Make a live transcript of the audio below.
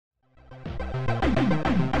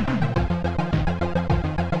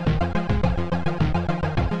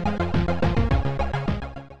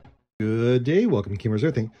Good day, welcome to Gamer's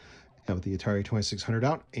Everything. I have the Atari 2600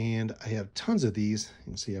 out, and I have tons of these. You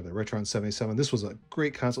can see I have the Retron 77. This was a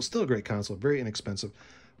great console, still a great console, very inexpensive.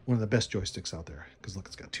 One of the best joysticks out there, because look,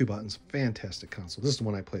 it's got 2 buttons. Fantastic console. This is the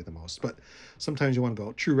one I play the most, but sometimes you want to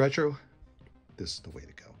go true retro. This is the way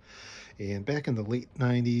to go. And back in the late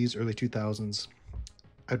 90s, early 2000s,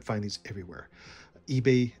 I'd find these everywhere.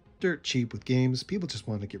 eBay, dirt cheap with games. People just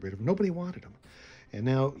wanted to get rid of them. Nobody wanted them. And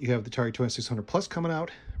now you have the Atari 2600 Plus coming out.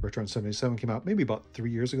 Retron 77 came out maybe about 3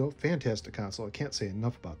 years ago. Fantastic console. I can't say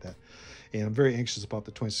enough about that. And I'm very anxious about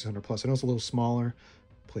the 2600 Plus. I know it's a little smaller,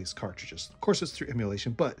 plays cartridges. Of course, it's through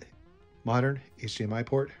emulation, but modern HDMI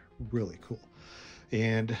port, really cool.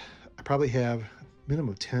 And I probably have a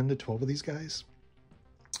minimum of 10 to 12 of these guys.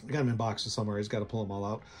 I got them in boxes somewhere. I just got to pull them all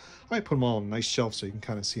out. I might put them all on a nice shelf so you can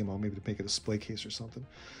kind of see them all, maybe to make it a display case or something.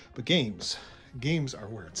 But games are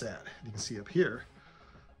where it's at. You can see up here,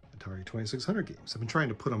 Atari 2600 games. I've been trying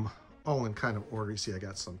to put them all in kind of order. You see I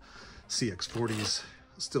got some CX40s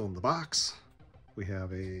still in the box. We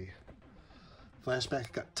have a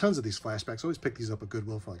flashback. Got tons of these flashbacks. Always pick these up at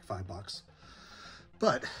Goodwill for like $5.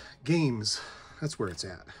 But games, that's where it's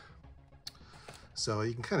at. So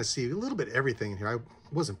you can kind of see a little bit of everything in here. I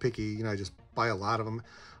wasn't picky, you know, I just buy a lot of them.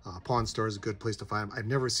 Pawn store is a good place to find them. I've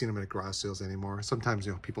never seen them at garage sales anymore. Sometimes,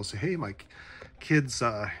 you know, people say, hey, my kid's,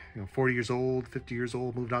 40 years old, 50 years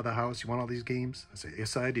old, moved out of the house. You want all these games? I say,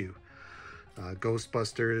 yes, I do.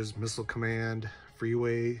 Ghostbusters, Missile Command,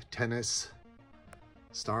 Freeway, Tennis,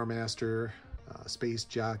 Star Master, Space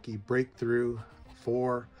Jockey, Breakthrough,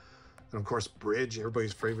 4, and of course, Bridge.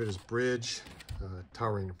 Everybody's favorite is Bridge.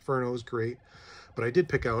 Towering Inferno is great. But I did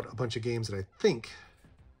pick out a bunch of games that I think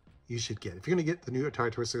you should get. If you're going to get the new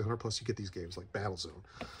Atari 2600 Plus, you get these games like Battlezone.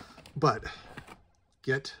 But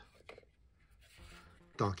get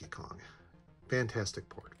Donkey Kong. Fantastic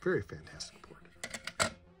port. Very fantastic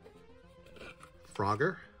port.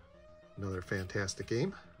 Frogger. Another fantastic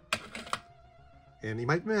game. And you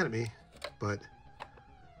might be mad at me, but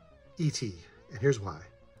E.T. And here's why.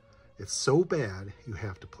 It's so bad, you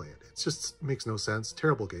have to play it. It just makes no sense.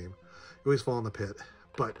 Terrible game. You always fall in the pit.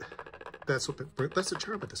 But that's the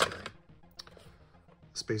charm of this guy.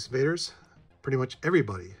 Space Invaders. Pretty much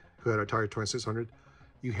everybody who had Atari 2600,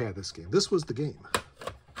 you had this game. This was the game.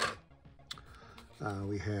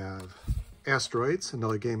 We have Asteroids,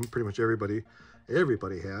 another game pretty much everybody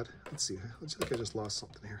had. Let's see. Looks like I just lost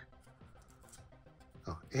something here.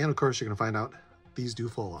 Oh, and of course you're going to find out these do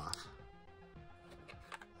fall off.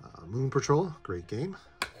 Moon Patrol, great game.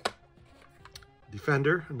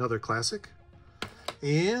 Defender, another classic.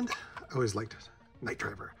 And I always liked Night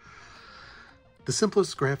Driver. The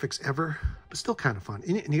simplest graphics ever, but still kind of fun.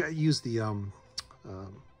 And you got to use the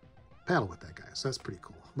paddle with that guy, so that's pretty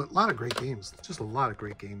cool. But a lot of great games, just a lot of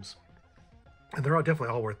great games. And they're all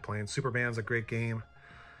definitely all worth playing. Superman's a great game.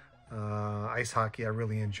 Ice hockey I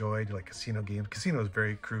really enjoyed, like casino games. Casino is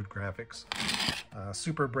very crude graphics.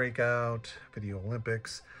 Super Breakout, Video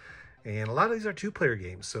Olympics. And a lot of these are 2-player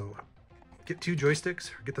games, so get 2 joysticks,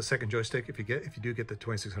 or get the second joystick if you do get the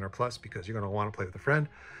 2600 Plus, because you're going to want to play with a friend.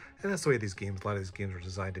 And that's the way these games, a lot of these games are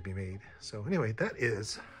designed to be made. So anyway, that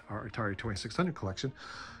is our Atari 2600 collection.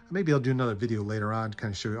 Maybe I'll do another video later on to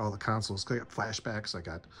kind of show you all the consoles. I got flashbacks, I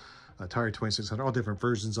got Atari 2600, all different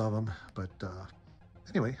versions of them. But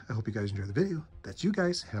anyway, I hope you guys enjoy the video. That's you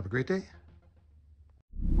guys. Have a great day.